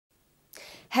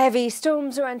Heavy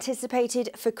storms are anticipated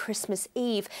for Christmas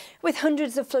Eve, with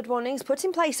hundreds of flood warnings put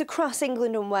in place across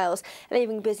England and Wales,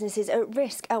 leaving businesses at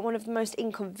risk at one of the most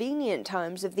inconvenient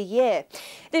times of the year.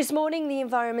 This morning, the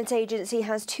Environment Agency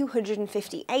has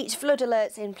 258 flood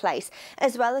alerts in place,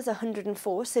 as well as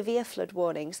 104 severe flood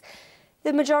warnings.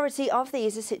 The majority of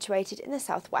these are situated in the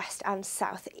southwest and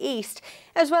southeast.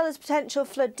 As well as potential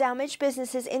flood damage,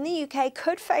 businesses in the UK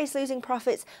could face losing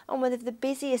profits on one of the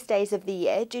busiest days of the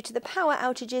year due to the power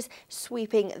outages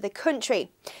sweeping the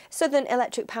country. Southern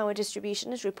Electric Power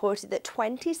Distribution has reported that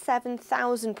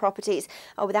 27,000 properties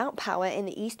are without power in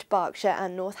the East Berkshire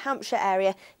and North Hampshire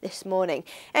area this morning.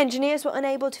 Engineers were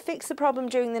unable to fix the problem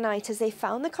during the night as they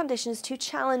found the conditions too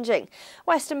challenging.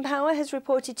 Western Power has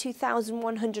reported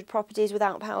 2,100 properties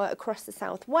without power across the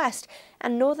southwest,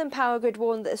 and Northern Power Grid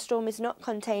warned that the storm is not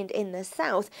contained in the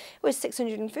south, with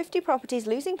 650 properties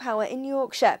losing power in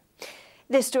Yorkshire.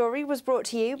 This story was brought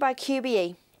to you by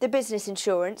QBE, the business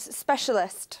insurance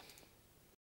specialist.